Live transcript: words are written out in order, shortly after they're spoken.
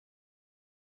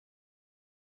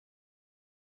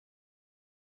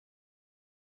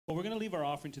Well, we're going to leave our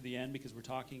offering to the end because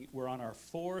we're on our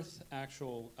fourth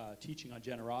actual teaching on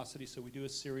generosity. So we do a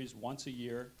series once a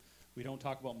year. We don't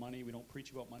talk about money. We don't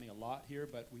preach about money a lot here,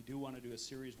 but we do want to do a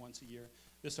series once a year.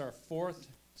 This is our fourth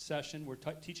session. We're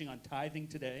teaching on tithing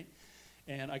today.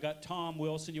 And I got Tom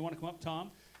Wilson. You want to come up,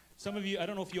 Tom? Some of you, I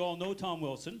don't know if you all know Tom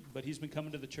Wilson, but he's been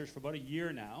coming to the church for about a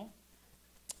year now.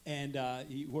 And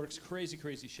he works crazy,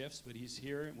 crazy shifts, but he's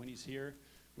here. And when he's here,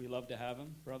 we love to have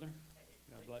him, brother.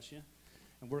 God bless you.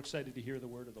 And we're excited to hear the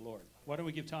word of the Lord. Why don't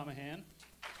we give Tom a hand?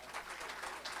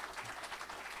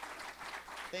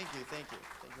 Thank you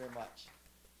very much.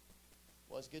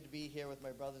 Well, it's good to be here with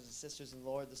my brothers and sisters in the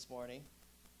Lord this morning.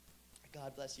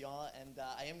 God bless you all, and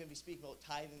I am going to be speaking about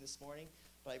tithing this morning,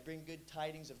 but I bring good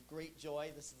tidings of great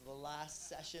joy. This is the last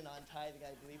session on tithing,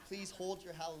 I believe. Please hold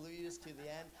your hallelujahs to the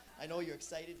end. I know you're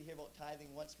excited to hear about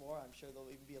tithing once more. I'm sure there'll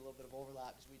even be a little bit of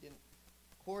overlap because we didn't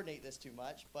coordinate this too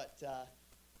much, but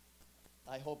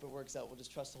I hope it works out. We'll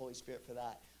just trust the Holy Spirit for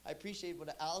that. I appreciate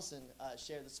what Allison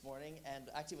shared this morning, and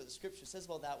actually what the scripture says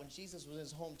about that. When Jesus was in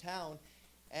his hometown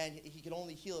and he could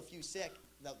only heal a few sick,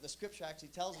 the scripture actually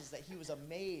tells us that he was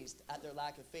amazed at their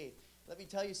lack of faith. Let me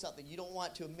tell you something. You don't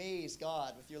want to amaze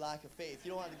God with your lack of faith.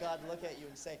 You don't want God to look at you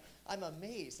and say, I'm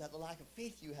amazed at the lack of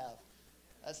faith you have.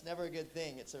 That's never a good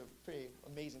thing. It's a pretty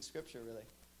amazing scripture, really.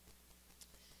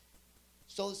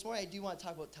 So this morning I do want to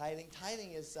talk about tithing.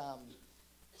 Tithing is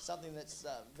something that's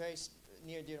very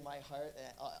near and dear to my heart.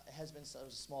 It has been since I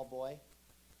was a small boy.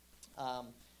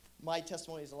 My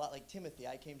testimony is a lot like Timothy.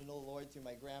 I came to know the Lord through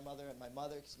my grandmother and my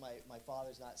mother because my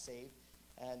father's not saved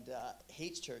and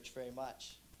hates church very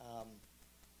much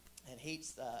and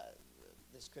hates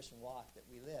this Christian walk that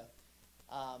we live.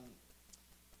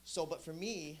 But for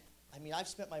me, I mean, I've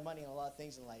spent my money on a lot of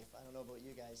things in life. I don't know about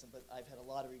you guys, but I've had a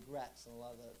lot of regrets on a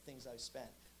lot of the things I've spent,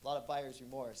 a lot of buyer's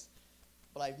remorse.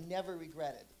 But I've never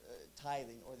regretted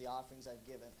tithing or the offerings I've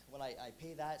given. When I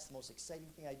pay that, it's the most exciting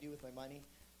thing I do with my money.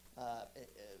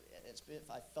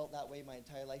 I've felt that way my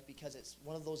entire life because it's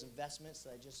one of those investments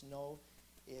that I just know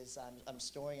is I'm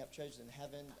storing up treasures in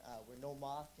heaven where no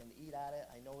moth can eat at it.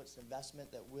 I know it's an investment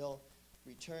that will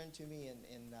return to me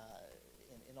in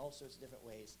all sorts of different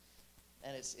ways.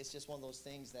 And it's just one of those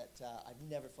things that I've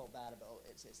never felt bad about.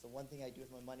 It's the one thing I do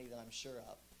with my money that I'm sure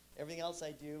of. Everything else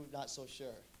I do, not so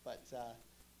sure. But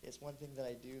it's one thing that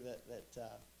I do that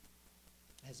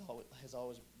has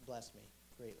always blessed me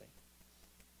greatly.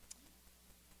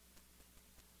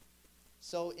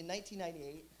 So in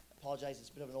 1998, I apologize, it's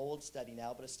a bit of an old study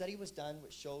now, but a study was done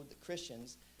which showed that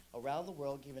Christians around the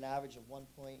world give an average of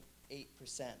 1.8%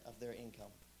 of their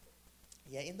income.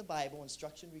 Yet in the Bible,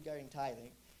 instruction regarding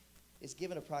tithing is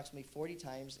given approximately 40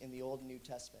 times in the Old and New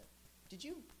Testament. Did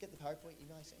you get the PowerPoint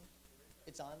email I sent you?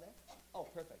 It's on there? Oh,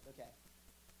 perfect, okay.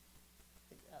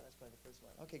 Yeah, that's probably the first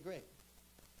one. Okay, great.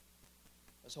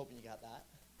 I was hoping you got that.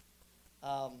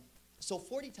 So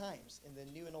 40 times in the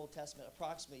New and Old Testament,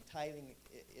 approximately, tithing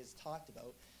is talked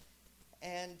about.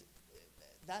 And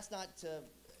that's not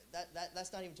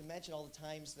even to mention all the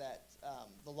times that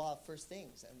the law of first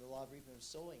things and the law of reaping and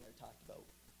sowing are talked about.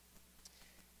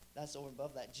 That's over and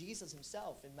above that. Jesus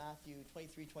himself in Matthew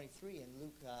 23:23 and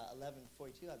Luke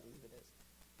 11:42, I believe it is,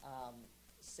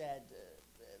 said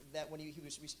that when he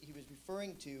was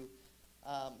referring to,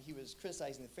 he was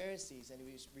criticizing the Pharisees, and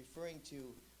he was referring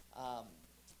to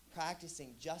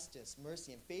practicing justice,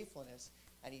 mercy, and faithfulness,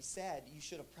 and he said you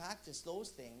should have practiced those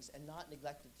things and not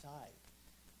neglected to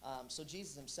tithe. So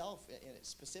Jesus himself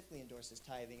specifically endorses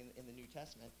tithing in the New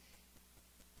Testament.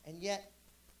 And yet,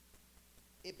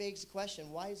 it begs the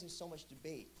question, why is there so much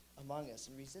debate among us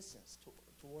and resistance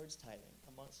towards tithing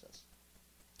amongst us?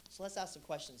 So let's ask some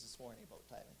questions this morning about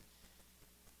tithing.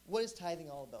 What is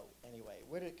tithing all about anyway?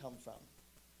 Where did it come from?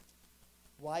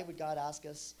 Why would God ask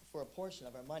us for a portion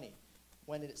of our money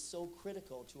when it is so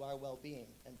critical to our well-being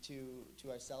and to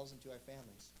ourselves and to our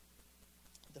families?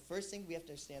 The first thing we have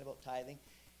to understand about tithing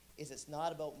is it's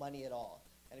not about money at all.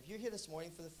 And if you're here this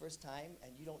morning for the first time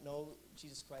and you don't know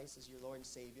Jesus Christ as your Lord and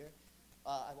Savior,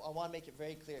 I want to make it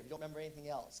very clear. If you don't remember anything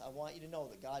else, I want you to know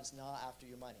that God's not after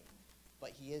your money,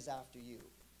 but he is after you.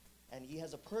 And he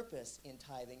has a purpose in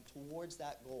tithing towards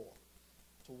that goal,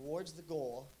 towards the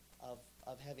goal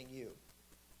of having you.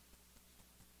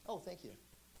 Oh, thank you.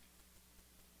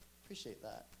 Appreciate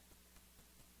that.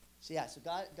 So yeah, so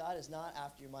God is not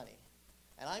after your money.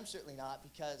 And I'm certainly not,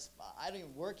 because I don't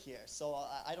even work here. So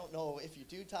I don't know if you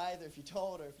do tithe or if you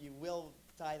don't, or if you will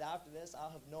tithe after this. I'll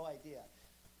have no idea.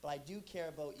 But I do care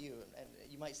about you. And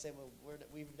you might say, well,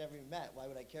 we've never even met. Why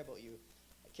would I care about you?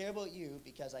 I care about you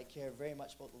because I care very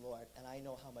much about the Lord, and I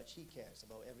know how much he cares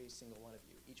about every single one of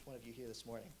you, each one of you here this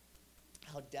morning,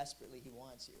 how desperately he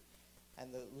wants you.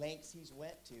 and the lengths he's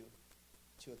went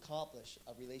to accomplish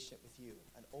a relationship with you,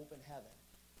 an open heaven,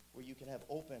 where you can have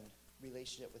open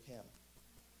relationship with him,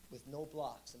 with no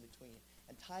blocks in between.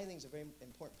 And tithing is a very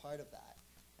important part of that,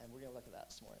 and we're going to look at that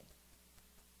this morning.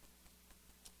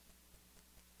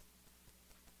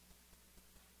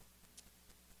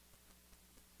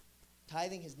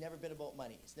 Tithing has never been about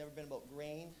money. It's never been about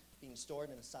grain being stored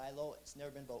in a silo. It's never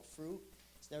been about fruit.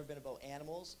 It's never been about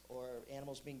animals or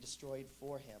animals being destroyed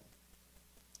for him.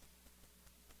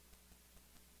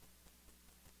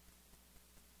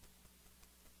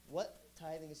 What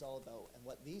tithing is all about, and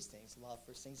what these things, the law of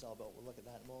first things, is all about, we'll look at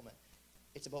that in a moment.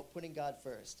 It's about putting God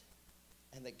first,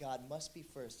 and that God must be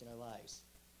first in our lives.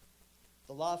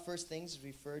 The law of first things is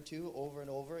referred to over and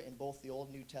over in both the Old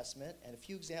and New Testament, and a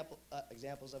few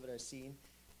examples of it are seen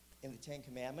in the Ten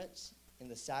Commandments, in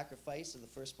the sacrifice of the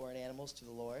firstborn animals to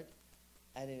the Lord,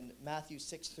 and in Matthew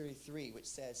 6:33, which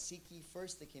says, "Seek ye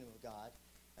first the kingdom of God,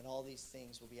 and all these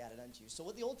things will be added unto you." So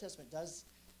what the Old Testament does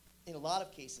in a lot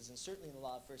of cases, and certainly in the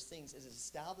law of first things, is it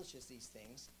establishes these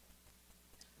things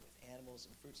with animals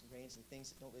and fruits and grains and things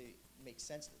that don't really make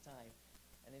sense at the time.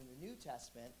 And in the New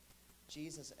Testament,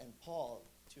 Jesus and Paul,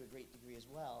 to a great degree as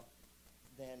well,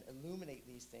 then illuminate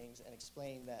these things and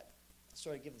explain that,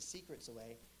 sort of give the secrets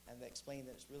away, and they explain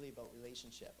that it's really about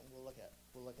relationship. And we'll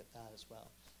look at that as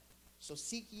well. So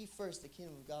seek ye first the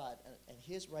kingdom of God and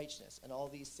his righteousness, and all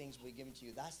these things will be given to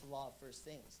you. That's the law of first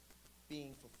things,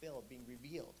 being fulfilled, being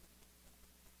revealed.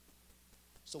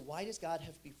 So why does God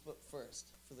have to be put first?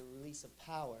 For the release of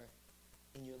power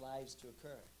in your lives to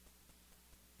occur.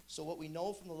 So what we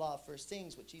know from the law of first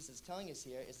things, what Jesus is telling us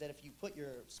here, is that if you put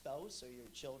your spouse or your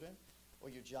children or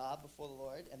your job before the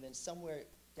Lord, and then somewhere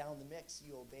down the mix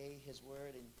you obey his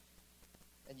word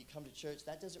and you come to church,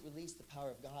 that doesn't release the power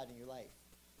of God in your life.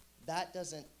 That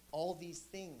doesn't, all these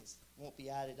things won't be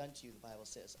added unto you, the Bible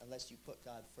says, unless you put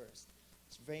God first.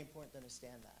 It's very important to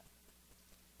understand that.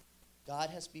 God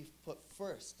has to be put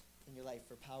first in your life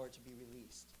for power to be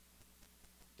released.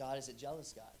 God is a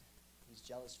jealous God. He's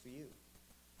jealous for you.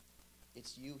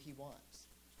 It's you he wants.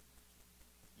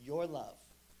 Your love,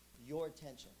 your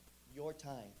attention, your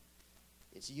time.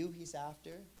 It's you he's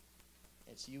after.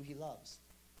 It's you he loves.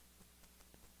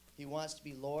 He wants to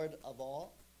be Lord of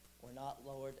all or not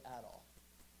Lord at all.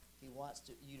 He wants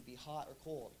you to be hot or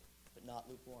cold, but not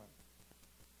lukewarm.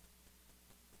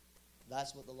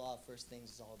 That's what the law of first things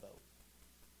is all about.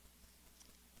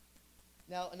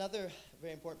 Now, another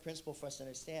very important principle for us to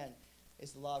understand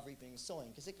is the law of reaping and sowing,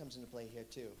 because it comes into play here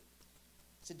too.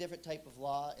 It's a different type of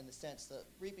law in the sense that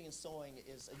reaping and sowing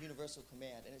is a universal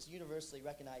command, and it's universally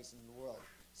recognized in the world.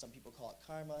 Some people call it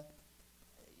karma.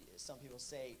 Some people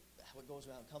say what goes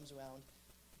around comes around,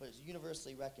 but it's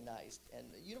universally recognized. And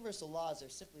universal laws are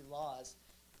simply laws.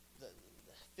 The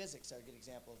physics are a good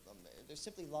example of them. They're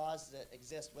simply laws that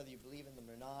exist whether you believe in them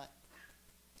or not.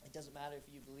 It doesn't matter if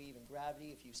you believe in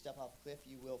gravity. If you step off a cliff,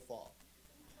 you will fall.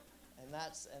 And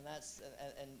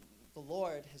the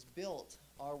Lord has built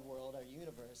our world, our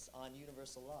universe, on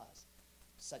universal laws,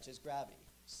 such as gravity,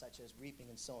 such as reaping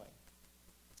and sowing.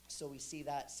 So we see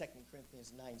that 2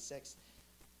 Corinthians 9:6.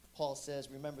 Paul says,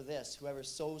 "Remember this, whoever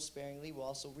sows sparingly will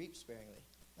also reap sparingly,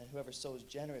 and whoever sows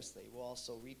generously will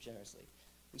also reap generously."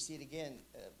 We see it again,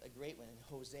 a great one in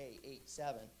Hosea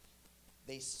 8:7.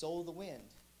 They sow the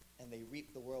wind, and they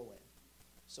reap the whirlwind.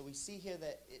 So we see here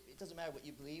that it doesn't matter what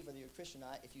you believe, whether you're a Christian or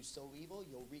not. If you sow evil,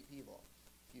 you'll reap evil.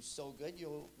 If you sow good,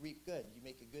 you'll reap good. You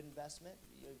make a good investment,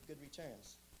 you have good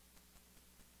returns.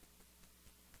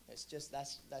 It's just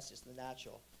that's just the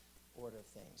natural order of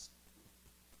things.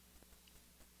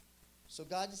 So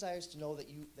God desires to know that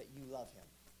you love him.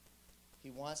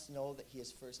 He wants to know that he is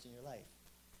first in your life.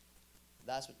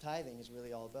 That's what tithing is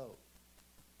really all about.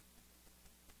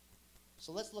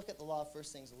 So let's look at the law of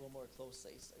first things a little more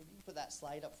closely. So you can put that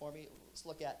slide up for me. Let's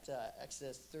look at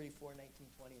Exodus 34, 19,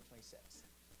 20, and 26.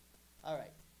 All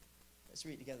right. Let's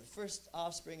read together. "The first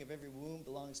offspring of every womb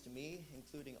belongs to me,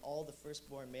 including all the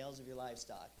firstborn males of your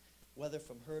livestock, whether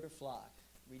from herd or flock.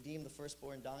 Redeem the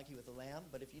firstborn donkey with a lamb,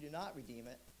 but if you do not redeem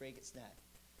it, break its neck.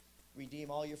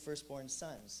 Redeem all your firstborn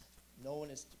sons. No one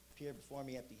is to appear before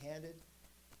me empty-handed.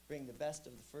 Bring the best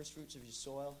of the firstfruits of your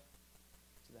soil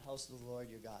to the house of the Lord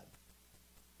your God."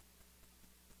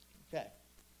 Okay.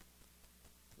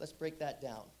 Let's break that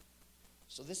down.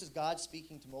 So this is God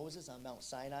speaking to Moses on Mount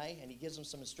Sinai, and he gives him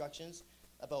some instructions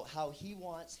about how he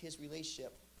wants his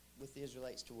relationship with the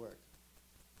Israelites to work.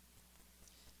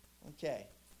 Okay.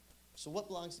 So what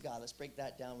belongs to God? Let's break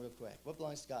that down real quick. What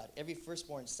belongs to God? Every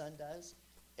firstborn son does.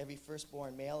 Every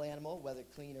firstborn male animal, whether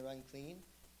clean or unclean.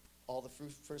 All the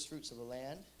first fruits of the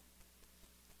land.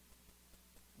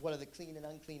 What are the clean and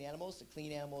unclean animals? The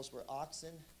clean animals were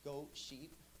oxen, goat,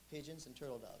 sheep, pigeons, and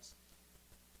turtle doves.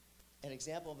 An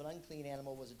example of an unclean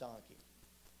animal was a donkey.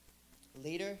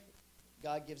 Later,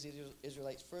 God gives the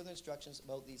Israelites further instructions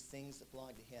about these things that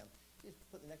belong to him. Can you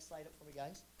put the next slide up for me,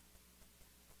 guys?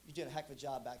 You're doing a heck of a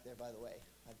job back there, by the way.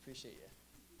 I appreciate you.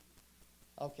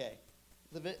 Okay.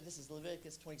 This is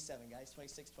Leviticus 27, guys,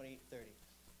 26, 28, 30.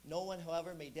 No one,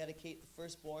 however, may dedicate the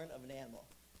firstborn of an animal.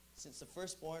 Since the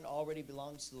firstborn already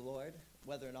belongs to the Lord,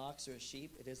 whether an ox or a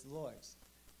sheep, it is the Lord's.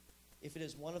 If it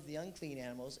is one of the unclean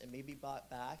animals, it may be bought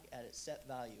back at its set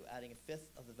value, adding a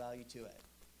fifth of the value to it.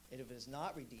 And if it is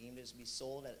not redeemed, it is to be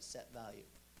sold at its set value.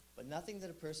 But nothing that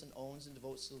a person owns and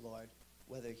devotes to the Lord,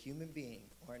 whether a human being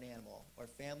or an animal or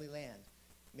family land,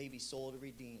 may be sold or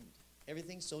redeemed.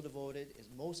 Everything so devoted is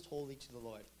most holy to the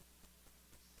Lord.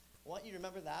 I want you to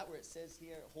remember that where it says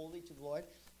here, holy to the Lord.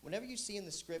 Whenever you see in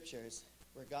the scriptures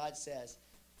where God says,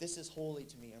 this is holy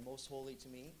to me or most holy to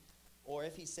me, or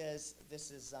if he says this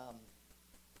is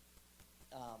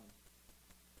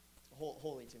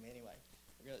holy to me anyway,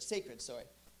 sacred, sorry.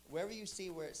 Wherever you see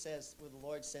where it says, where the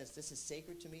Lord says this is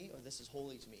sacred to me or this is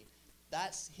holy to me,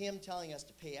 that's him telling us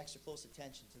to pay extra close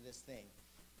attention to this thing.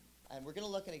 And we're going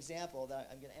to look at an example that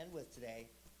I'm going to end with today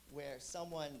where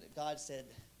God said,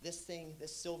 this thing,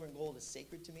 this silver and gold is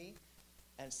sacred to me,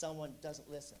 and someone doesn't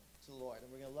listen to the Lord.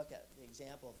 And we're going to look at the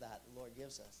example of that the Lord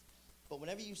gives us. But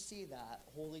whenever you see that,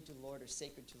 holy to the Lord or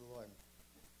sacred to the Lord,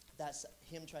 that's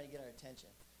him trying to get our attention.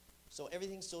 So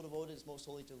everything so devoted is most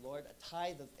holy to the Lord. A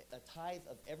tithe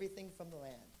of everything from the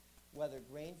land, whether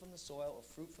grain from the soil or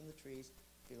fruit from the trees,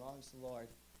 belongs to the Lord.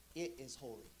 It is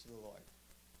holy to the Lord.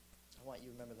 I want you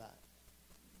to remember that.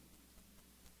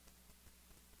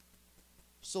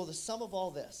 So the sum of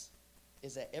all this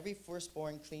is that every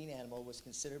firstborn clean animal was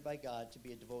considered by God to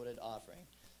be a devoted offering,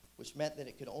 which meant that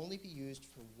it could only be used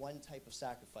for one type of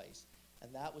sacrifice,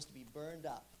 and that was to be burned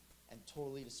up and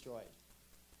totally destroyed.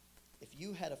 If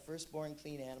you had a firstborn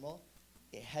clean animal,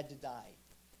 it had to die.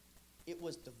 It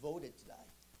was devoted to die.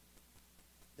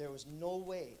 There was no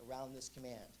way around this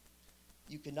command.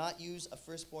 You could not use a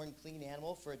firstborn clean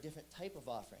animal for a different type of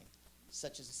offering,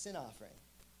 such as a sin offering,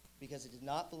 because it did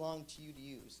not belong to you to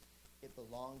use. It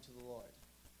belonged to the Lord.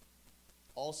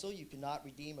 Also, you could not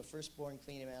redeem a firstborn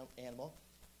clean animal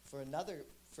for another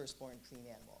firstborn clean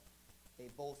animal. They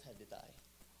both had to die.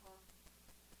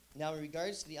 Now, in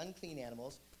regards to the unclean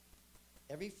animals,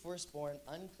 every firstborn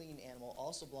unclean animal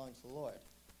also belonged to the Lord,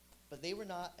 but they were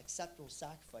not acceptable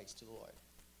sacrifice to the Lord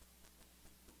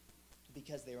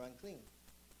because they were unclean.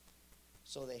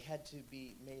 So they had to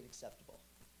be made acceptable.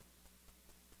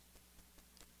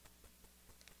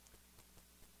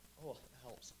 Oh, it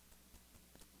helps.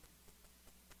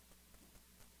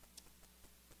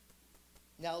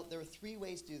 Now, there are three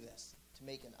ways to do this to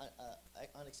make an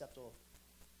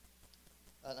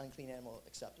unclean animal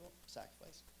acceptable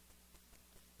sacrifice.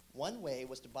 One way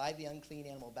was to buy the unclean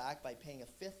animal back by paying a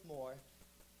fifth more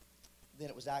than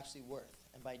it was actually worth.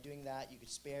 And by doing that, you could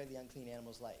spare the unclean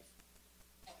animal's life.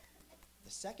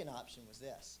 The second option was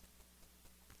this.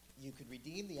 You could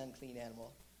redeem the unclean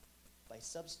animal by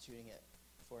substituting it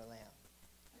for a lamb.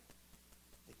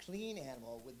 The clean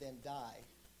animal would then die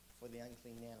for the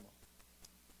unclean animal.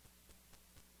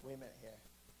 Wait a minute here.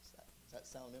 Does that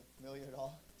sound familiar at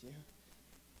all to you?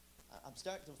 I'm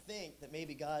starting to think that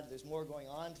maybe God, there's more going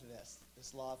on to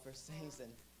this law of first things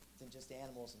than just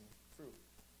animals and fruit.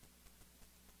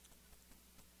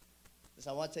 So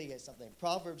I want to tell you guys something.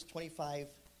 Proverbs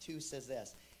 25:2 says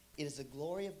this. It is the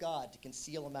glory of God to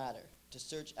conceal a matter. To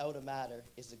search out a matter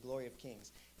is the glory of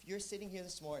kings. If you're sitting here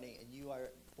this morning and you are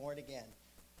born again,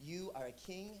 you are a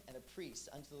king and a priest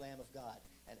unto the Lamb of God.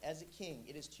 And as a king,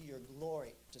 it is to your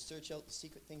glory to search out the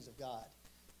secret things of God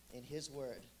in his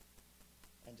word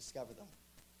and discover them.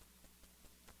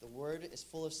 The word is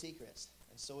full of secrets,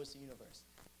 and so is the universe.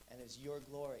 And it is your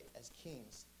glory as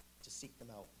kings to seek them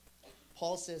out.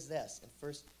 Paul says this in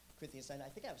 1 Corinthians 9. I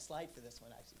think I have a slide for this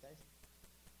one, actually, guys.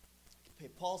 Okay,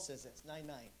 Paul says this, 9:9,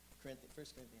 1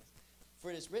 Corinthians. For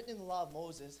it is written in the law of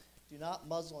Moses, do not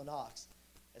muzzle an ox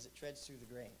as it treads through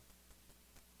the grain.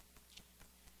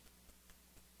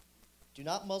 Do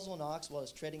not muzzle an ox while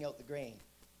it's treading out the grain.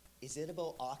 Is it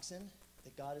about oxen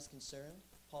that God is concerned,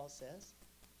 Paul says?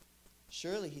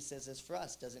 Surely he says this for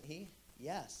us, doesn't he?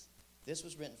 Yes. This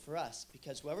was written for us,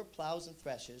 because whoever plows and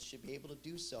threshes should be able to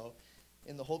do so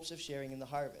in the hopes of sharing in the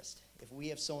harvest. If we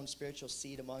have sown spiritual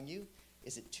seed among you,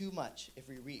 is it too much if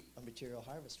we reap a material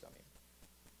harvest from you?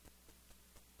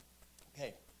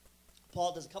 Okay.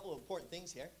 Paul does a couple of important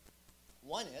things here.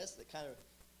 One is, that kind of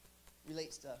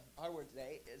relates to our word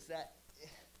today, is that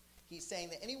He's saying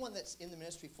that anyone that's in the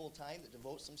ministry full-time, that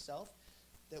devotes himself,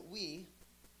 that we,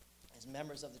 as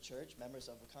members of the church, members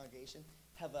of a congregation,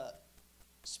 have a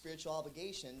spiritual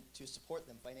obligation to support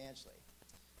them financially.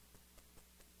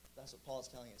 That's what Paul's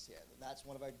telling us here. That's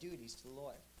one of our duties to the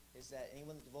Lord, is that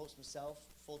anyone that devotes himself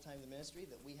full-time to the ministry,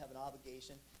 that we have an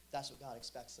obligation. That's what God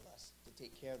expects of us, to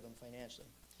take care of them financially.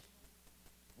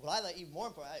 What I like even more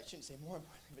important, I shouldn't say more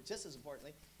importantly, but just as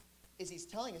importantly, is he's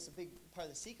telling us a big part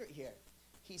of the secret here.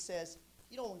 He says,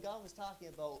 you know, when God was talking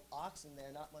about oxen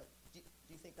there, not much, do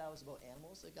you think that was about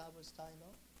animals that God was talking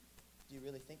about? Do you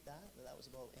really think that was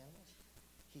about animals?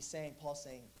 He's saying, Paul's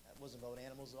saying, that wasn't about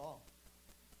animals at all.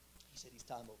 He said he's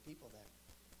talking about people there.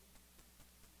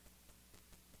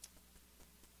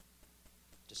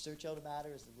 To search out a matter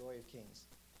is the glory of kings.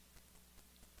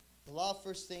 The law of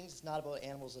first things is not about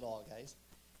animals at all, guys.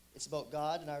 It's about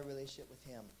God and our relationship with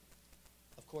him.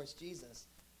 Of course, Jesus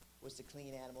was the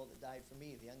clean animal that died for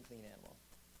me, the unclean animal.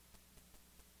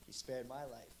 He spared my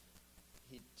life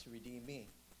to redeem me.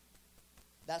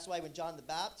 That's why when John the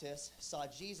Baptist saw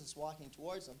Jesus walking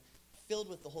towards him, filled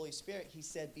with the Holy Spirit, he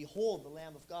said, "Behold, the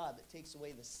Lamb of God that takes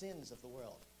away the sins of the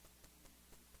world."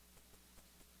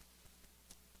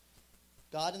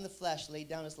 God in the flesh laid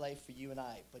down his life for you and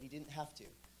I, but he didn't have to.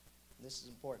 And this is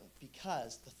important,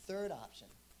 because the third option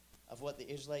of what the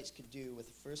Israelites could do with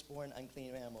the firstborn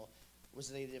unclean animal was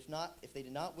that if they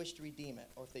did not wish to redeem it,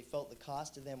 or if they felt the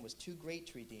cost to them was too great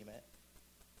to redeem it,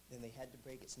 then they had to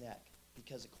break its neck,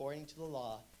 because according to the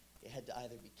law, it had to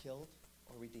either be killed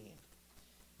or redeemed.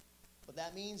 What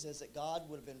that means is that God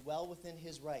would have been well within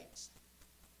his rights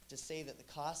to say that the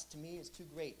cost to me is too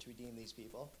great to redeem these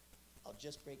people. I'll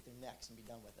just break their necks and be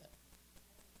done with it.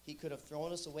 He could have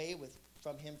thrown us away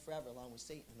from him forever, along with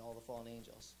Satan and all the fallen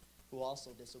angels, who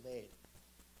also disobeyed.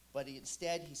 But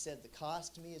instead, he said, the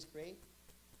cost to me is great,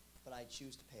 but I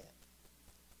choose to pay it.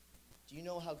 Do you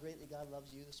know how greatly God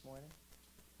loves you this morning?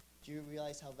 Do you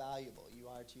realize how valuable you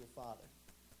are to your Father?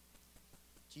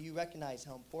 Do you recognize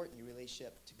how important your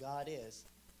relationship to God is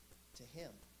to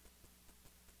him?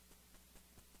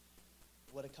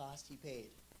 What a cost he paid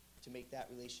to make that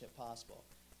relationship possible.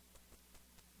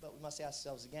 But we must ask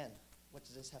ourselves again, what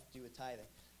does this have to do with tithing?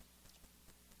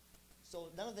 So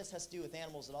none of this has to do with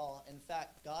animals at all. In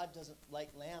fact, God doesn't like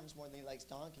lambs more than he likes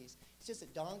donkeys. It's just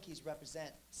that donkeys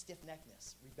represent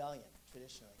stiff-neckedness, rebellion,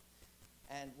 traditionally.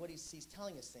 And what he's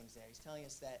telling us things there. He's telling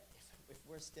us that if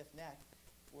we're stiff-necked,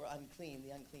 we're unclean,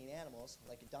 the unclean animals,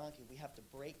 like a donkey, we have to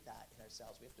break that in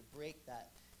ourselves. We have to break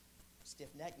that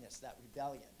stiff-neckedness, that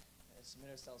rebellion, and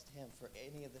submit ourselves to him for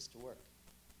any of this to work.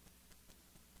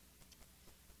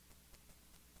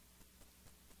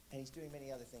 And he's doing many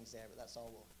other things there, but that's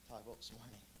all we'll talk about this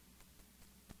morning.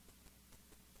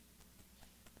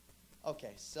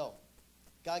 Okay, so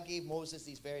God gave Moses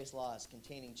these various laws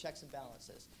containing checks and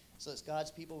balances so that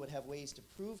God's people would have ways to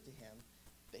prove to him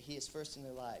that he is first in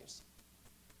their lives.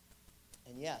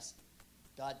 And yes,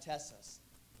 God tests us.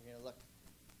 We're going to look,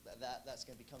 that's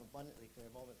going to become abundantly clear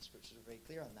in a moment. The scriptures are very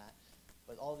clear on that.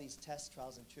 But all these tests,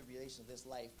 trials, and tribulations of this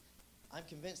life, I'm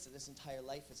convinced that this entire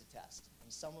life is a test.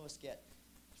 And some of us get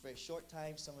a very short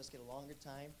time, some of us get a longer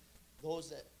time. Those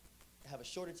that have a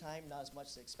shorter time, not as much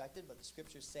as expected, but the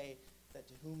scriptures say that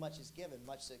to whom much is given,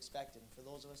 much is expected. And for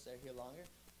those of us that are here longer,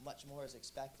 much more is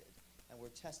expected. And we're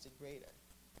tested greater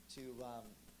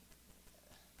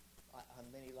on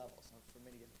many levels, for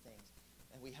many different things.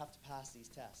 And we have to pass these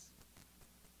tests.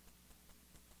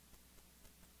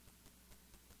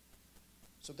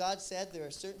 So God said there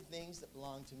are certain things that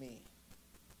belong to me.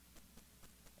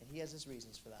 And he has his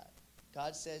reasons for that.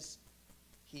 God says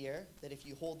here that if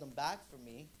you hold them back from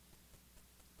me,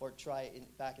 or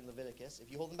back in Leviticus,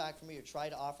 if you hold them back from me or try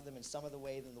to offer them in some other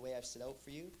way than the way I've set out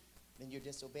for you, then you're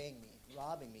disobeying me,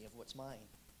 robbing me of what's mine.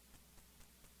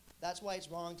 That's why it's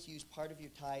wrong to use part of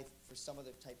your tithe for some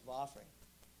other type of offering.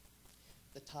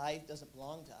 The tithe doesn't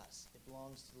belong to us. It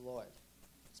belongs to the Lord.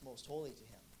 It's most holy to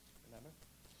him.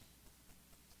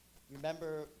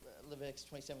 Remember Leviticus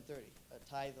 27:30. A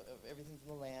tithe of everything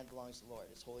from the land belongs to the Lord.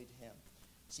 It's holy to him.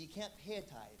 So you can't pay a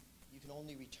tithe. You can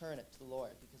only return it to the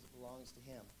Lord because it belongs to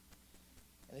him.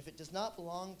 And if it does not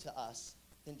belong to us,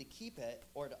 then to keep it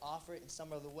or to offer it in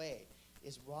some other way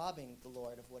is robbing the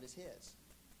Lord of what is his.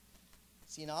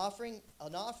 See, an offering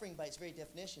by its very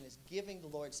definition is giving the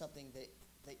Lord something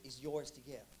that is yours to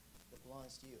give, that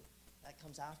belongs to you. That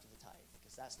comes after the tithe,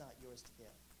 because that's not yours to give.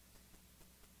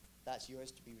 That's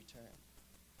yours to be returned.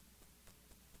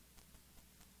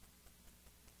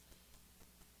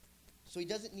 So he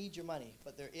doesn't need your money,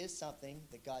 but there is something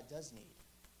that God does need.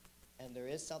 And there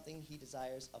is something he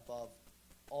desires above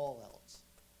all else.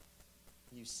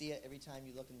 You see it every time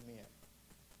you look in the mirror.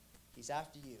 He's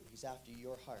after you. He's after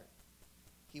your heart.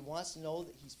 He wants to know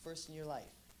that he's first in your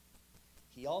life.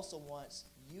 He also wants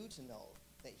you to know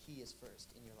that he is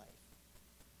first in your life.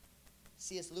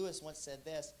 C.S. Lewis once said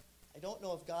this, I don't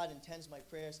know if God intends my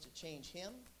prayers to change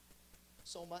him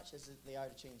so much as they are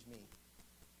to change me.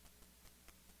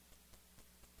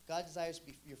 God desires to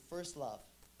be your first love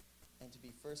and to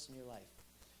be first in your life.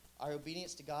 Our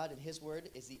obedience to God and his word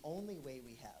is the only way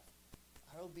we have.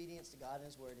 Our obedience to God and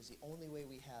his word is the only way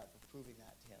we have of proving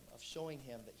that to him, of showing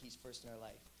him that he's first in our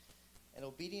life. And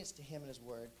obedience to him and his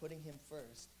word, putting him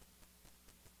first,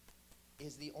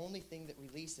 is the only thing that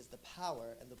releases the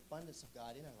power and the abundance of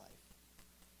God in our life.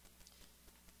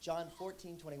 John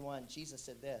 14:21, Jesus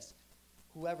said this,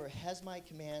 whoever has my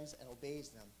commands and obeys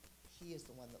them, he is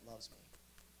the one that loves me.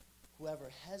 Whoever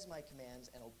has my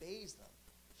commands and obeys them,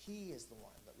 he is the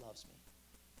one that loves me.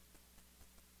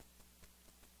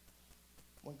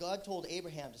 When God told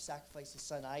Abraham to sacrifice his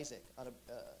son Isaac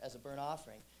as a burnt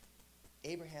offering,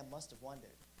 Abraham must have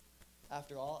wondered.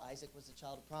 After all, Isaac was the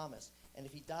child of promise. And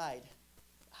if he died,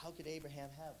 how could Abraham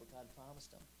have what God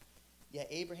promised him? Yet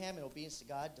Abraham, in obedience to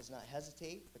God, does not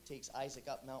hesitate, but takes Isaac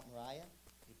up Mount Moriah.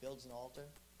 He builds an altar,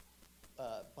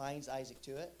 binds Isaac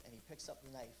to it, and he picks up the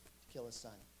knife to kill his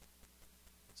son.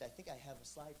 So I think I have a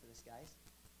slide for this, guys.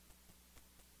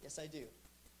 Yes, I do.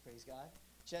 Praise God.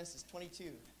 Genesis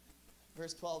 22,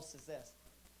 verse 12 says this.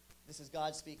 This is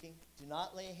God speaking. Do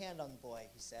not lay a hand on the boy,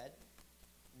 he said.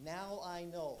 Now I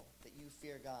know that you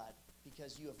fear God,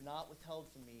 because you have not withheld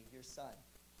from me your son,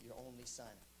 your only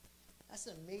son. That's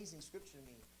an amazing scripture to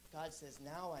me. God says,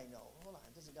 now I know. Hold on,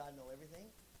 doesn't God know everything?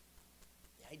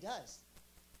 Yeah, he does.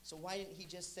 So why didn't he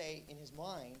just say in his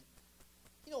mind,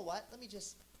 you know what, let me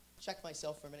just check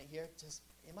myself for a minute here.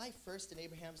 Am I first in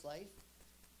Abraham's life?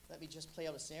 Let me just play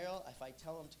out a scenario. If I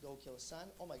tell him to go kill his son,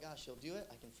 oh my gosh, he'll do it.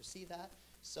 I can foresee that.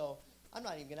 So I'm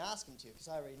not even going to ask him to, because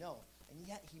I already know. And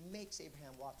yet he makes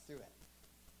Abraham walk through it.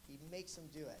 He makes him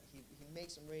do it. He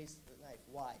makes him raise the knife.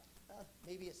 Why?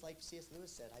 Maybe it's like C.S.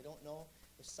 Lewis said. I don't know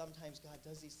if sometimes God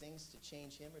does these things to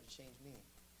change him or to change me.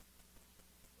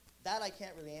 That I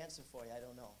can't really answer for you. I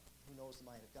don't know. Who knows the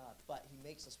mind of God? But he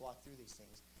makes us walk through these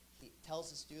things. He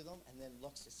tells us to do them and then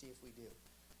looks to see if we do.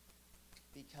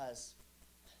 Because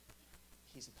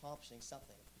he's accomplishing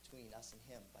something between us and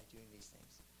him by doing these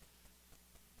things.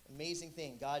 Amazing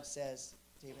thing. God says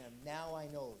to Abraham, now I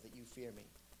know that you fear me.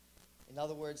 In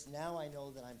other words, now I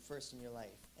know that I'm first in your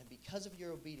life. And because of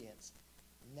your obedience,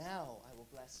 now I will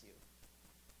bless you.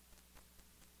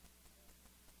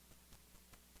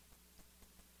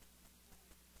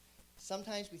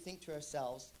 Sometimes we think to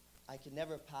ourselves, I could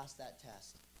never have passed that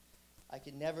test. I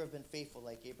could never have been faithful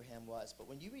like Abraham was. But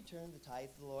when you return the tithe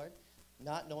to the Lord,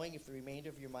 not knowing if the remainder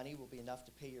of your money will be enough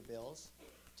to pay your bills,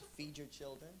 to feed your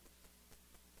children,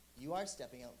 you are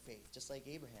stepping out in faith, just like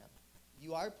Abraham.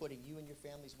 You are putting you and your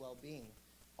family's well-being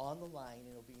on the line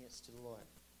in obedience to the Lord.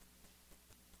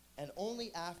 And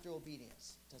only after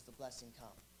obedience does the blessing come.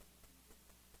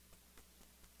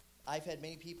 I've had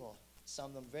many people, some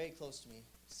of them very close to me,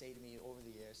 say to me over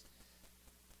the years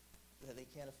that they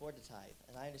can't afford to tithe.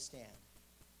 And I understand.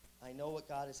 I know what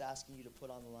God is asking you to put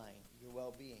on the line, your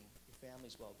well-being, your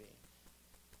family's well-being.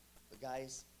 But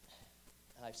guys,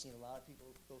 and I've seen a lot of people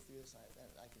go through this, and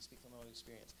I can speak from my own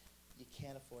experience. You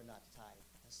can't afford not to tithe.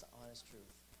 That's the honest truth.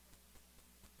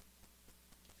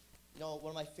 You know,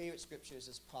 one of my favorite scriptures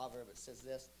is Proverb. It says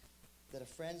this, that a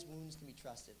friend's wounds can be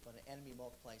trusted, but an enemy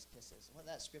multiplies kisses. And what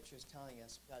that scripture is telling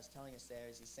us, God's telling us there,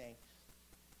 is he's saying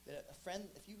that a friend,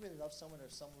 if you really love someone or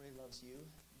someone really loves you,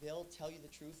 they'll tell you the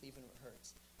truth even if it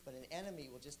hurts. But an enemy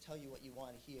will just tell you what you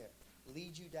want to hear,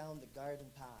 lead you down the garden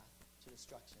path to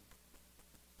destruction.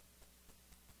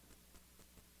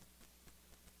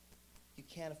 You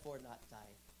can't afford not to tithe.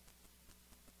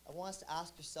 I want us to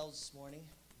ask ourselves this morning,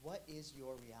 what is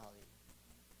your reality?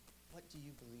 What do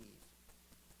you believe?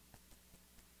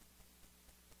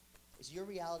 Is your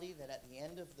reality that at the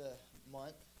end of the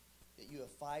month that you have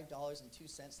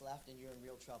 $5.02 left and you're in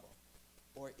real trouble?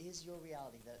 Or is your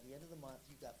reality that at the end of the month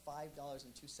you've got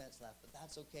 $5.02 left, but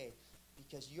that's okay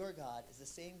because your God is the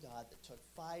same God that took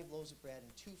 5 loaves of bread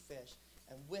and 2 fish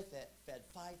and with it fed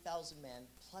 5,000 men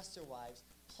plus their wives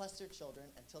plus their children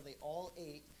until they all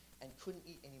ate and couldn't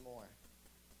eat anymore?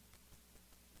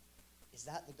 Is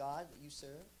that the God that you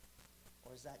serve?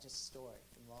 Or is that just a story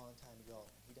from a long time ago?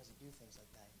 He doesn't do things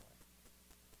like that anymore.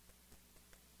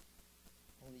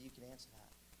 Only you can answer that.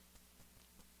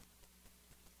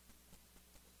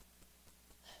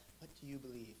 What do you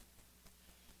believe?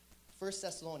 1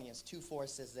 Thessalonians 2:4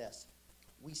 says this,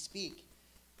 we speak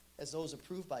as those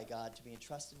approved by God to be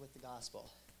entrusted with the gospel.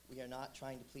 We are not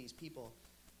trying to please people,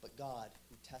 but God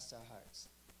who tests our hearts.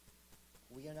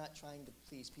 We are not trying to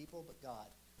please people, but God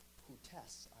who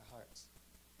tests our hearts.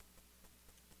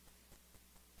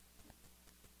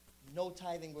 No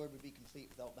tithing word would be complete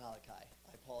without Malachi.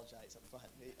 I apologize up front.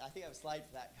 I think I have a slide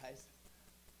for that, guys.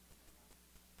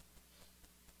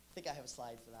 I think I have a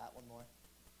slide for that. One more.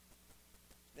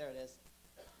 There it is.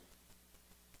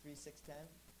 3, 6, 10.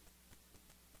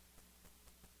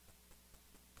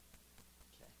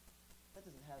 Okay. That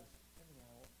doesn't have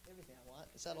everything I want.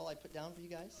 Is that all I put down for you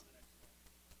guys?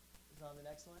 Is it on the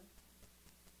next one?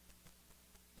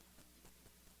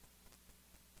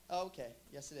 Oh, okay.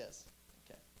 Yes, it is.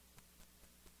 Okay.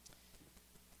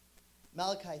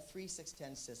 Malachi 3, 6,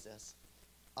 10 says this.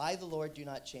 I, the Lord, do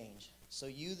not change. So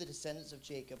you, the descendants of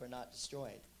Jacob, are not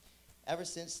destroyed. Ever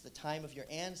since the time of your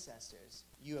ancestors,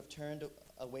 you have turned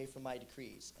away from my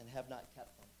decrees and have not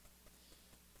kept them.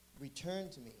 Return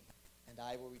to me, and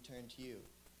I will return to you,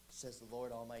 says the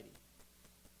Lord Almighty.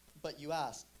 But you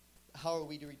ask, how are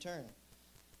we to return?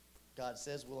 God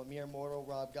says, will a mere mortal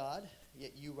rob God?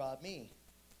 Yet you rob me.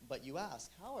 But you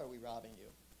ask, how are we robbing you?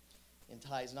 In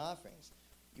tithes and offerings.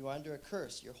 You are under a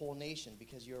curse, your whole nation,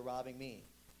 because you are robbing me.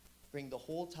 Bring the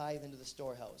whole tithe into the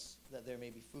storehouse, that there may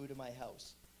be food in my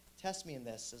house. Test me in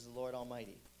this, says the Lord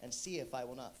Almighty, and see if I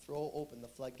will not throw open the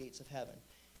floodgates of heaven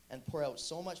and pour out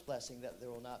so much blessing that there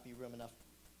will not be room enough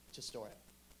to store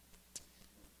it.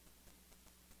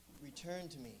 Return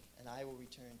to me, and I will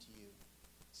return to you,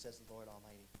 says the Lord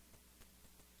Almighty.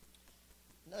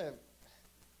 Another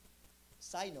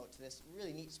side note to this,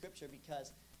 really neat scripture,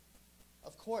 because,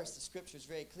 of course, the scripture is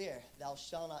very clear. Thou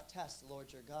shalt not test the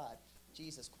Lord your God.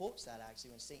 Jesus quotes that, actually,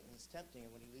 when Satan is tempting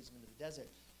him, when he leads him into the desert.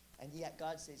 And yet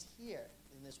God says here,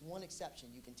 in this one exception,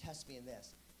 you can test me in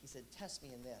this. He said, test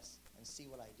me in this and see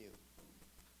what I do.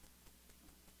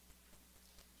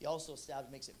 He also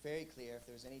makes it very clear, if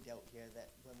there's any doubt here, that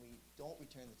when we don't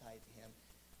return the tithe to him,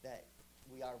 that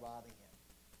we are robbing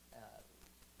him,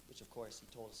 which, of course, he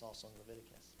told us also in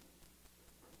Leviticus.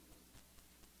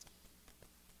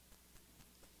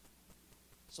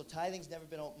 So tithing's never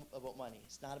been about money.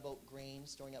 It's not about grain,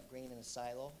 storing up grain in a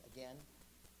silo. Again,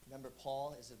 remember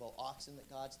Paul, is it about oxen that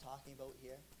God's talking about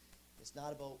here? It's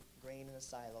not about grain in a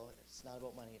silo. It's not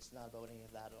about money. It's not about any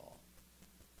of that at all.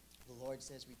 The Lord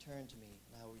says, return to me,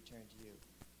 and I will return to you.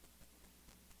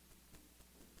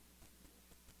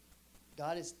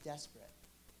 God is desperate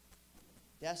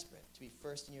to be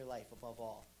first in your life above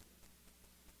all.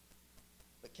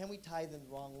 But can we tithe in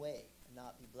the wrong way and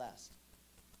not be blessed?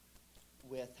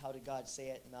 With, how did God say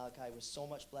it in Malachi, with so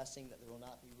much blessing that there will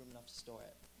not be room enough to store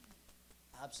it?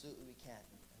 Absolutely we can,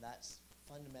 and that's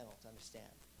fundamental to understand.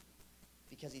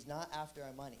 Because he's not after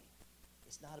our money.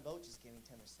 It's not about just giving 10%.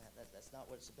 That's not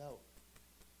what it's about.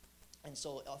 And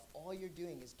so if all you're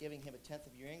doing is giving him 1/10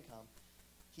 of your income,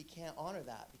 he can't honor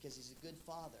that because he's a good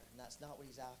father, and that's not what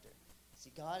he's after.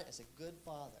 See, God as a good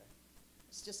father,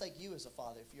 it's just like you as a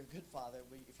father. If you're a good father,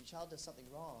 if your child does something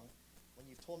wrong, when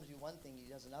you've told him to do one thing,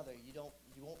 he does another, you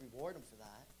won't reward him for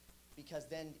that, because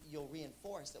then you'll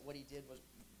reinforce that what he did was,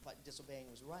 what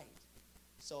disobeying was right.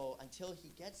 So until he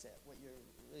gets it, what you're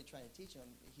really trying to teach him,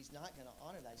 he's not going to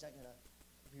honor that. He's not going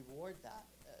to reward that,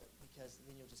 because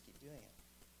then you'll just keep doing it.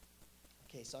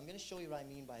 Okay, so I'm going to show you what I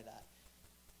mean by that.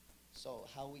 So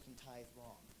how we can tithe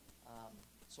wrong.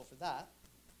 So for that,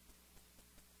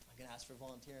 I'm going to ask for a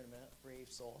volunteer in a minute, brave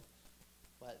soul.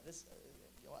 But this,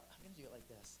 you know what, I'm going to do it like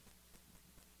this.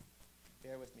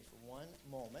 Bear with me for one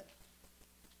moment.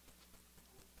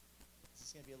 This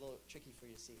is going to be a little tricky for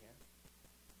you to see here.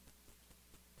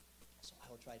 So I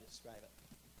will try to describe it.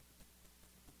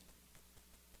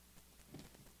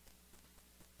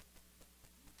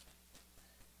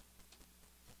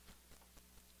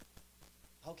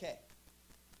 Okay.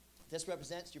 This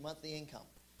represents your monthly income.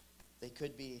 They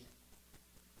could be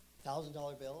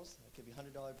 $1,000 bills. They could be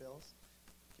 $100 bills,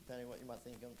 depending on what your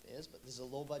monthly income is. But this is a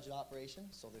low-budget operation,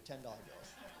 so they're $10 bills.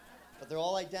 But they're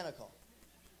all identical.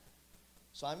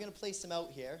 So I'm going to place them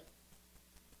out here.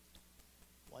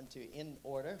 1, 2, in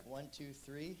order. 1, 2,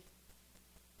 3,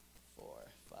 4,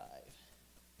 5,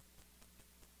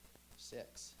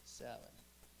 6, 7.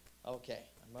 Okay,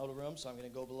 I'm out of room, so I'm going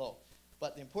to go below.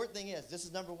 But the important thing is, this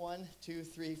is number 1, 2,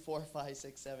 3, 4, 5,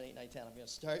 6, 7, 8, 9, 10. I'm going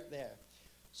to start there.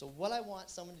 So what I want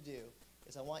someone to do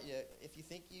is I want you, if you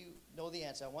think you know the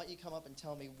answer, I want you to come up and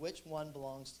tell me which one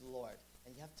belongs to the Lord.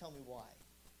 And you have to tell me why.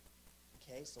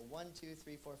 Okay, so 1, 2,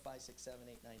 3, 4, 5, 6, 7,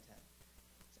 8, 9, 10.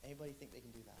 Does anybody think they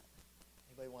can do that?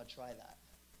 Anybody want to try that?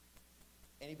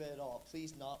 Anybody at all?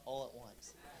 Please not all at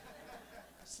once.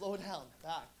 Slow down.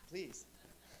 Back, please.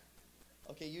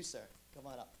 Okay, you, sir. Come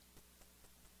on up.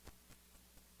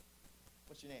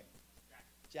 What's your name?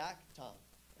 Jack? Tom?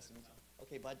 Nice to meet you.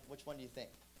 Okay, bud, which one do you think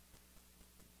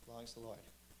belongs to the Lord?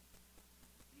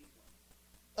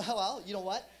 Well, you know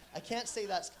what? I can't say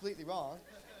that's completely wrong.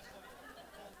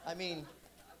 I mean,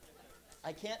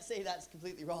 I can't say that's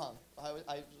completely wrong. I was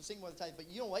singing more of the time, but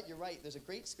you know what? You're right. There's a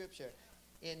great scripture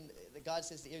that God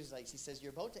says to the Israelites. He says,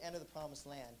 you're about to enter the promised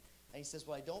land. And he says,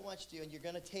 what I don't want you to do, and you're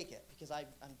going to take it because I'm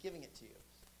giving it to you.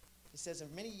 He says,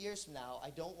 and many years from now,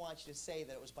 I don't want you to say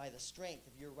that it was by the strength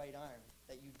of your right arm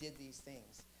that you did these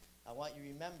things. I want you to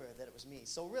remember that it was me.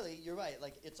 So really, you're right.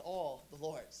 Like, it's all the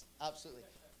Lord's. Absolutely.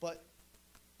 But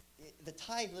the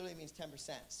tithe literally means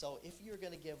 10%. So if you're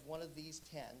going to give one of these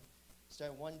 10,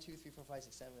 starting 1, 2, 3, 4, 5,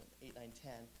 6, 7, 8, 9,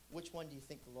 10, which one do you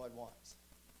think the Lord wants?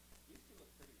 These two look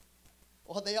pretty.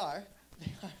 Well, they are.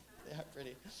 They are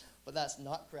pretty. But that's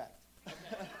not correct. Okay.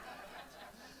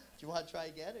 Do you want to try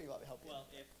again, or you want me to help you? Well,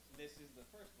 if this is the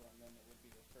first one, then it would be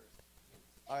the first.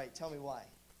 All right, tell me why.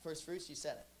 First fruits, you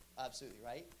said it. Absolutely,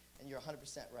 right? And you're 100%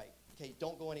 right. Okay,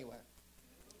 don't go anywhere.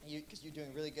 Because you're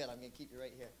doing really good. I'm going to keep you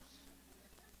right here.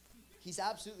 He's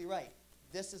absolutely right.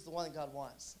 This is the one that God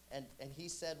wants. And he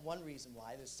said one reason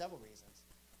why. There's several reasons.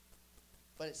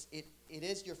 But it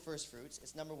is your first fruits.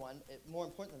 It's number one. More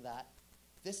important than that,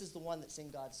 this is the one that's in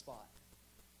God's spot.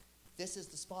 This is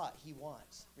the spot he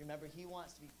wants. Remember, he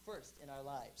wants to be first in our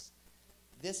lives.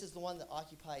 This is the one that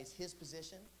occupies his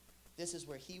position. This is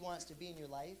where he wants to be in your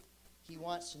life. He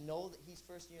wants to know that he's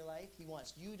first in your life. He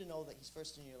wants you to know that he's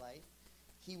first in your life.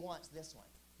 He wants this one.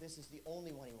 This is the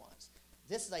only one he wants.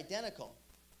 This is identical,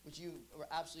 which you were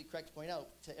absolutely correct to point out,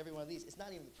 to every one of these. It's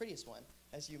not even the prettiest one,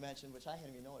 as you mentioned, which I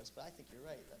hadn't even noticed, but I think you're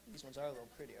right. These ones are a little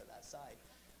prettier that side.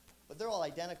 But they're all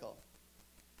identical.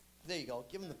 There you go.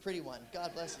 Give him the pretty one.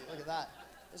 God bless you. Look at that.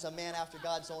 There's a man after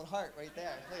God's own heart right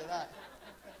there. Look at that.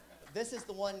 This is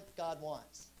the one God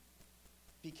wants.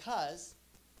 Because,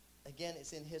 again,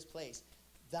 it's in his place.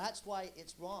 That's why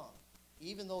it's wrong.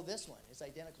 Even though this one is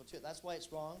identical to it. That's why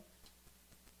it's wrong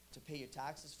to pay your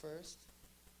taxes first.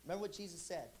 Remember what Jesus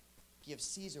said. Give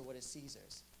Caesar what is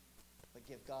Caesar's. But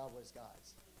give God what is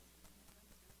God's.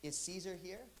 Is Caesar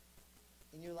here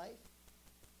in your life?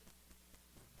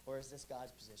 Or is this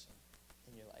God's position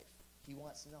in your life? He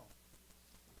wants to know.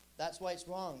 That's why it's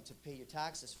wrong to pay your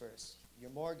taxes first,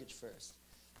 your mortgage first,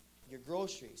 your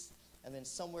groceries, and then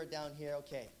somewhere down here,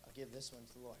 okay, I'll give this one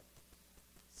to the Lord.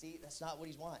 See, that's not what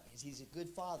he's wanting. He's a good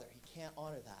father. He can't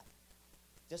honor that.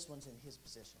 This one's in his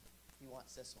position. He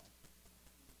wants this one.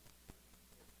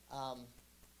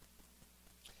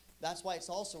 That's why it's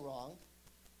also wrong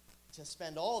to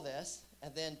spend all this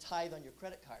and then tithe on your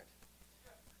credit card.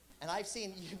 And I've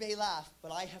seen, you may laugh,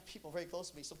 but I have people very close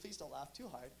to me, so please don't laugh too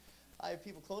hard. I have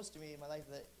people close to me in my life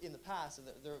that in the past, and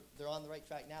they're on the right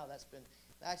track now. That's been,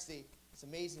 actually, it's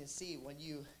amazing to see when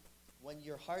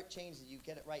your heart changes, you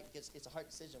get it right. It's a heart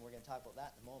decision. We're going to talk about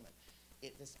that in a moment.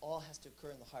 This all has to occur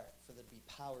in the heart for there to be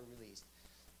power released.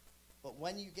 But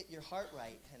when you get your heart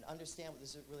right and understand what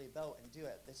this is really about and do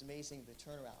it, it's amazing the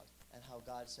turnaround and how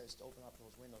God starts to open up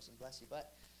those windows and bless you.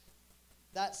 But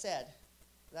that said,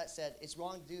 it's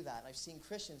wrong to do that. And I've seen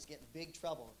Christians get in big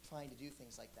trouble trying to do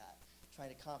things like that, trying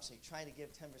to compensate, trying to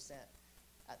give 10%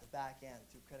 at the back end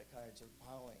through credit cards or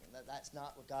borrowing. And that's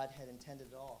not what God had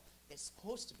intended at all. It's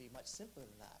supposed to be much simpler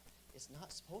than that. It's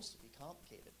not supposed to be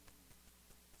complicated.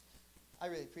 I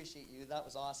really appreciate you. That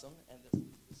was awesome. And this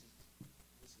is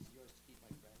yours to keep, my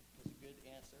friend, because a good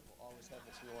answer will always have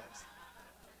its rewards.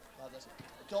 God bless you.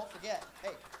 But don't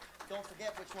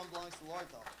forget which one belongs to the Lord,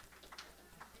 though.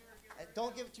 And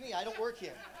don't give it to me. I don't work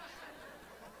here.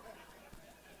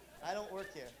 I don't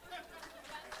work here.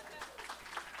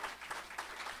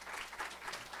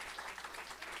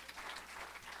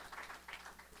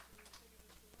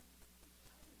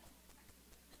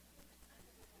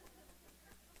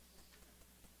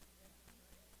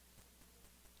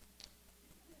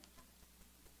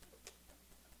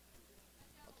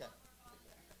 Okay.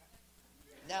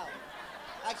 Now,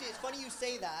 actually, it's funny you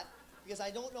say that, because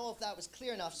I don't know if that was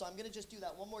clear enough, so I'm going to just do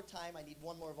that one more time. I need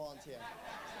one more volunteer.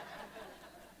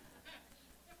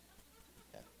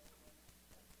 Okay.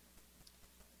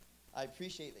 I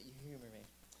appreciate that you humor me.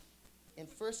 In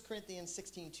 1 Corinthians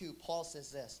 16:2, Paul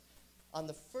says this, on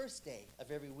the first day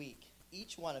of every week,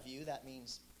 each one of you, that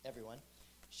means everyone,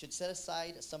 should set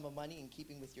aside a sum of money in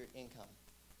keeping with your income.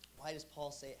 Why does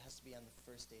Paul say it has to be on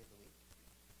the first day of the week?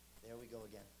 There we go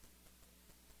again.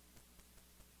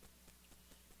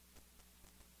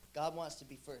 God wants to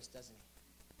be first, doesn't he?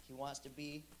 He wants to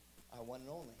be our one and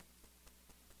only.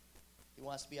 He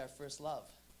wants to be our first love.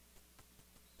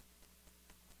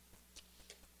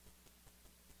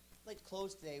 I'd like to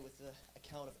close today with the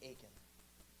account of Achan.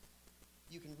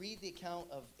 You can read the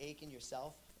account of Achan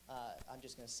yourself. I'm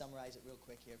just going to summarize it real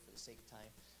quick here for the sake of time.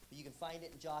 But you can find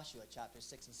it in Joshua chapters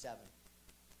 6 and 7.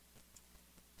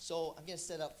 So I'm going to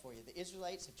set up for you. The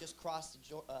Israelites have just crossed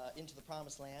into the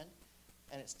promised land,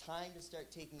 and it's time to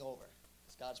start taking over,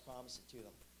 because God's promised it to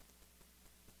them.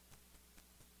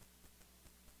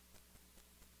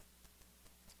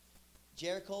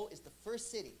 Jericho is the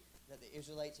first city that the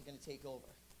Israelites are going to take over.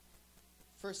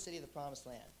 First city of the promised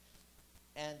land.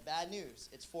 And bad news,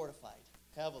 it's fortified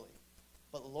heavily.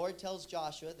 But the Lord tells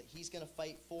Joshua that he's going to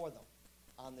fight for them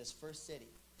on this first city,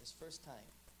 this first time.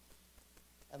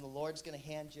 And the Lord's going to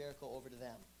hand Jericho over to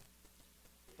them.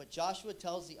 But Joshua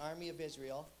tells the army of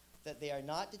Israel that they are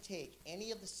not to take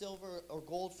any of the silver or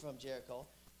gold from Jericho,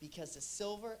 because the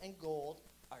silver and gold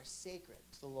are sacred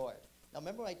to the Lord. Now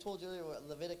remember when I told you earlier about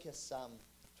Leviticus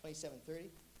 27:30?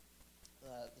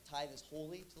 The tithe is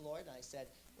holy to the Lord. And I said,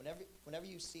 whenever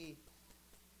you see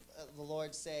the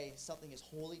Lord say something is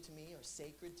holy to me or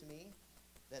sacred to me,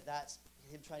 that's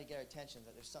him trying to get our attention,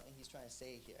 that there's something he's trying to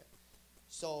say here.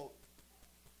 So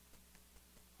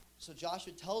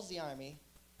Joshua tells the army,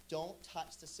 don't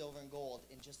touch the silver and gold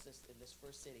in this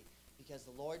first city, because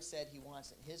the Lord said he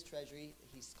wants it in his treasury.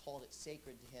 He's called it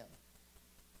sacred to him.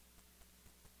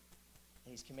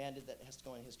 And he's commanded that it has to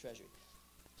go in his treasury.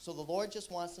 So the Lord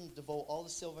just wants them to devote all the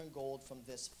silver and gold from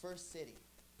this first city.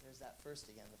 There's that first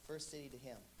again, the first city to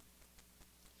him.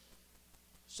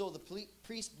 So the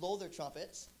priests blow their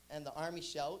trumpets, and the army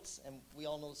shouts, and we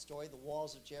all know the story. The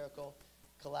walls of Jericho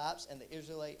collapse, and the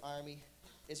Israelite army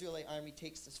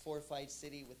takes this fortified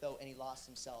city without any loss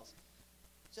themselves.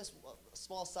 Just a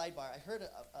small sidebar. I heard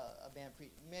a man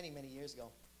preach many, many years ago,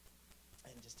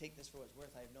 and just take this for what it's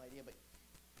worth. I have no idea, but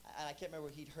I can't remember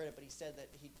where he'd heard it, but he said that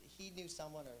he knew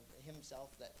someone, or himself,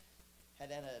 that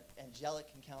had an angelic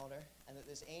encounter, and that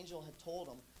this angel had told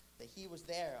him that he was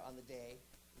there on the day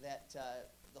that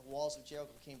the walls of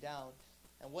Jericho came down.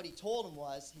 And what he told him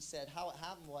was, he said how it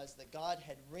happened was that God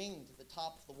had ringed the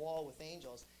top of the wall with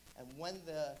angels, and when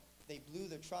they blew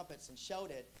their trumpets and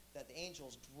shouted, that the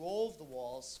angels drove the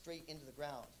walls straight into the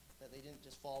ground, that they didn't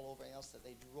just fall over anything else, that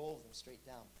they drove them straight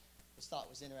down. This thought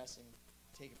was interesting.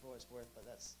 Take it for what it's worth, but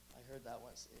I heard that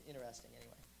once. Interesting,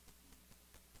 anyway.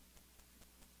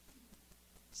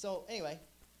 So anyway,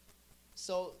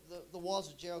 the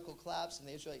walls of Jericho collapse, and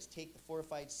the Israelites take the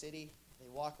fortified city. They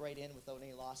walk right in without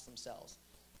any loss themselves.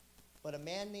 But a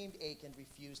man named Achan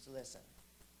refused to listen.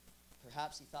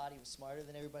 Perhaps he thought he was smarter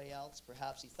than everybody else.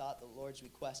 Perhaps he thought the Lord's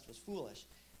request was foolish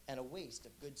and a waste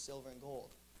of good silver and gold.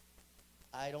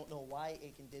 I don't know why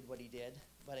Achan did what he did,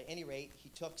 but at any rate, he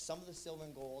took some of the silver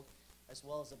and gold, as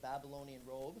well as a Babylonian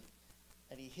robe,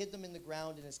 and he hid them in the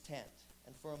ground in his tent.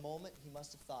 And for a moment, he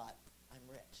must have thought, I'm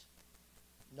rich.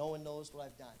 No one knows what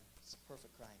I've done. It's a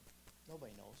perfect crime.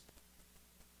 Nobody knows.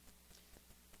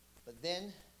 But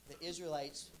then the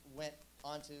Israelites went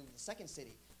on to the second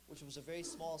city, which was a very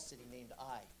small city named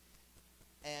Ai.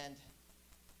 And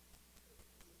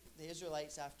the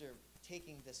Israelites, after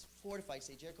taking this fortified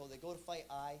city, Jericho, they go to fight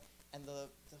Ai, and the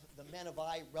men of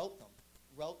Ai rout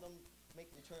them,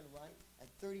 make them turn and run, and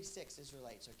 36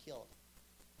 Israelites are killed.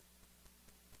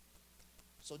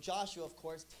 So Joshua, of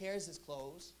course, tears his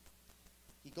clothes.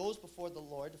 He goes before the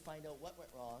Lord to find out what went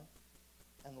wrong,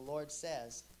 and the Lord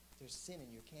says, there's sin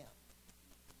in your camp.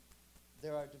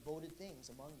 There are devoted things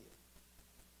among you.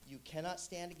 You cannot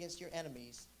stand against your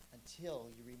enemies until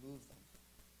you remove them.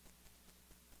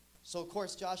 So, of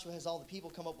course, Joshua has all the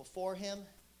people come up before him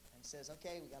and says,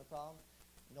 okay, we got a problem.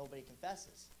 Nobody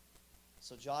confesses.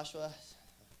 So Joshua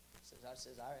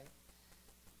says, all right.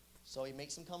 So he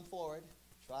makes them come forward,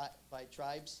 tribe by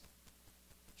tribe,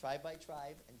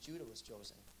 and Judah was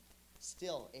chosen.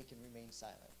 Still, Achan remained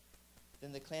silent.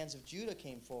 Then the clans of Judah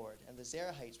came forward, and the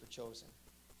Zerahites were chosen.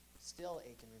 Still,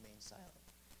 Achan remained silent.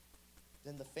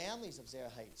 Then the families of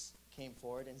Zerahites came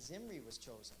forward, and Zimri was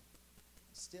chosen.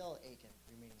 Still, Achan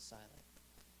remained silent.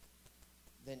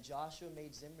 Then Joshua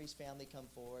made Zimri's family come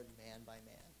forward, man by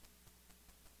man,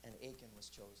 and Achan was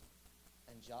chosen.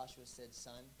 And Joshua said,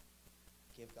 son,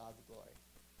 give God the glory.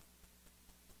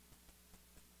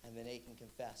 And then Achan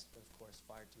confessed, but of course,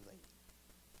 far too late.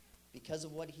 Because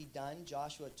of what he'd done,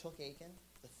 Joshua took Achan,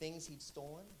 the things he'd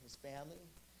stolen, his family,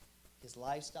 his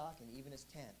livestock, and even his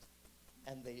tent.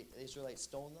 And the Israelites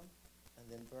stoned them, and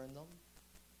then burned them,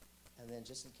 and then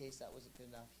just in case that wasn't good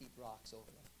enough, heaped rocks over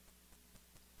them.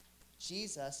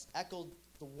 Jesus echoed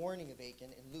the warning of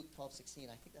Achan in Luke 12:16.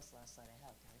 I think that's the last slide I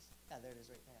have, guys. Yeah, there it is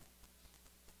right there.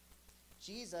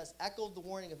 Jesus echoed the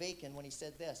warning of Achan when he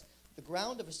said this, the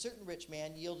ground of a certain rich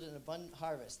man yielded an abundant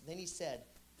harvest. Then he said,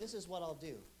 this is what I'll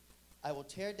do. I will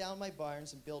tear down my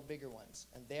barns and build bigger ones,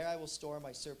 and there I will store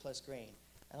my surplus grain.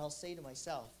 And I'll say to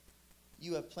myself,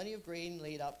 You have plenty of grain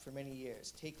laid up for many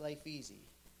years. Take life easy.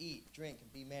 Eat, drink,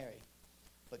 and be merry.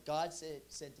 But God said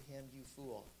to him, you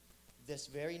fool, this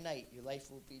very night your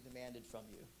life will be demanded from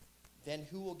you. Then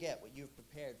who will get what you have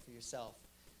prepared for yourself?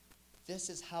 This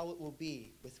is how it will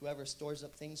be with whoever stores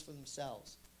up things for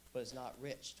themselves, but is not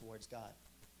rich towards God.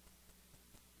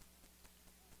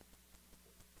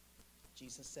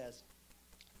 Jesus says,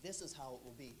 this is how it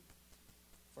will be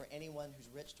for anyone who's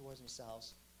rich towards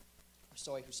themselves,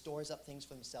 who stores up things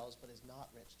for themselves, but is not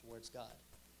rich towards God.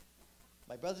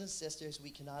 My brothers and sisters,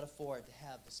 we cannot afford to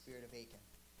have the spirit of Achan.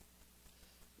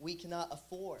 We cannot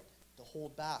afford to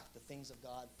hold back the things of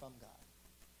God from God.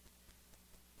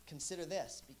 Consider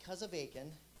this, because of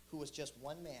Achan, who was just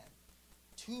one man,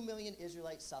 2 million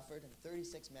Israelites suffered and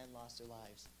 36 men lost their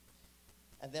lives.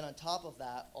 And then on top of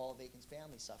that, all of Achan's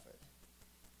family suffered.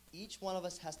 Each one of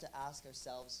us has to ask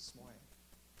ourselves this morning,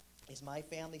 is my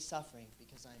family suffering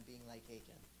because I'm being like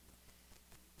Achan?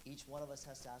 Each one of us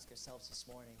has to ask ourselves this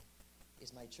morning,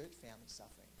 is my church family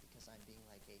suffering because I'm being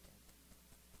like Achan?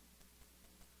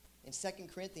 In 2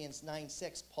 Corinthians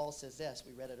 9:6, Paul says this,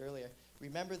 we read it earlier,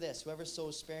 remember this, whoever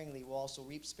sows sparingly will also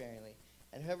reap sparingly,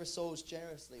 and whoever sows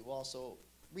generously will also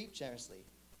reap generously.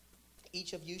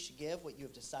 Each of you should give what you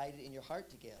have decided in your heart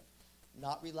to give,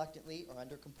 not reluctantly or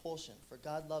under compulsion, for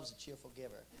God loves a cheerful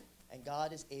giver, and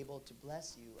God is able to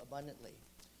bless you abundantly.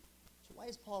 So why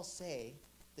does Paul say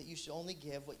that you should only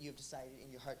give what you have decided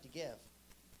in your heart to give?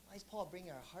 Why is Paul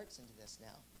bringing our hearts into this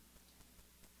now?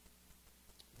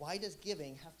 Why does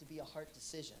giving have to be a heart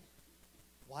decision?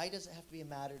 Why does it have to be a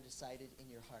matter decided in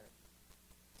your heart?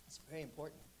 It's very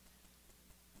important.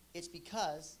 It's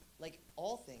because, like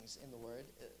all things in the Word,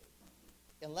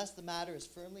 unless the matter is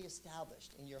firmly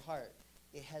established in your heart,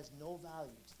 it has no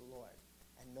value to the Lord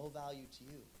and no value to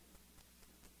you.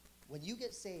 When you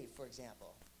get saved, for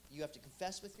example, you have to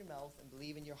confess with your mouth and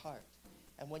believe in your heart.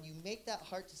 And when you make that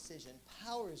heart decision,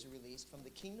 power is released from the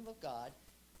kingdom of God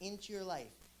into your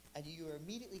life. And you are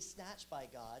immediately snatched by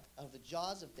God out of the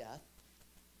jaws of death,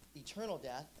 eternal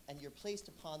death, and you're placed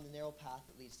upon the narrow path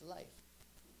that leads to life.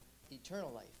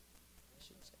 Eternal life, I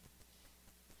should say.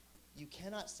 You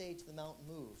cannot say to the mountain,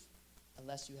 move,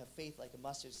 unless you have faith like a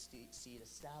mustard seed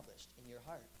established in your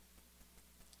heart.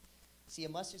 See, a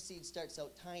mustard seed starts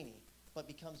out tiny, but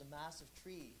becomes a massive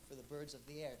tree for the birds of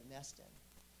the air to nest in.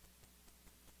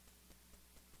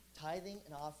 Tithing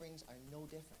and offerings are no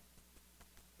different.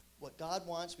 What God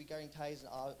wants regarding tithes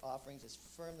and offerings is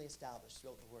firmly established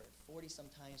throughout the Word, 40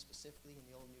 sometimes specifically in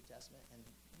the Old and New Testament, and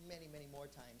many, many more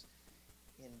times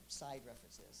in side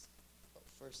references,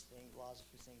 first thing, laws of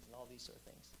first things, and all these sort of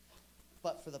things.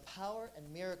 But for the power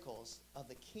and miracles of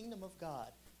the kingdom of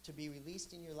God to be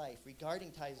released in your life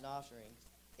regarding tithes and offerings,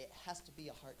 it has to be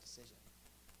a heart decision.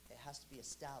 It has to be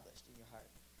established in your heart.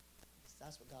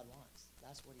 That's what God wants.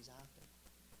 That's what he's after.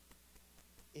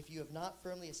 If you have not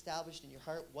firmly established in your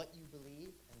heart what you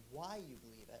believe and why you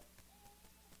believe it,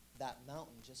 that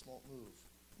mountain just won't move,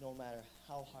 no matter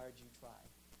how hard you try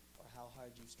or how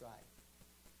hard you strive.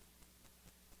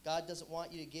 God doesn't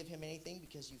want you to give him anything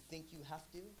because you think you have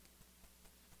to.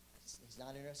 He's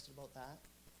not interested about that.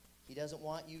 He doesn't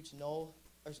want you to know,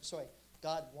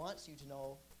 God wants you to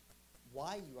know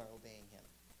why you are obeying him.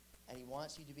 And he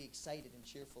wants you to be excited and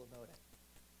cheerful about it.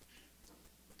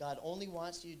 God only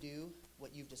wants you to do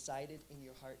what you've decided in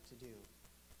your heart to do.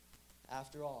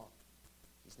 After all,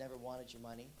 he's never wanted your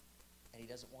money, and he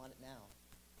doesn't want it now.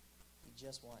 He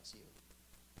just wants you.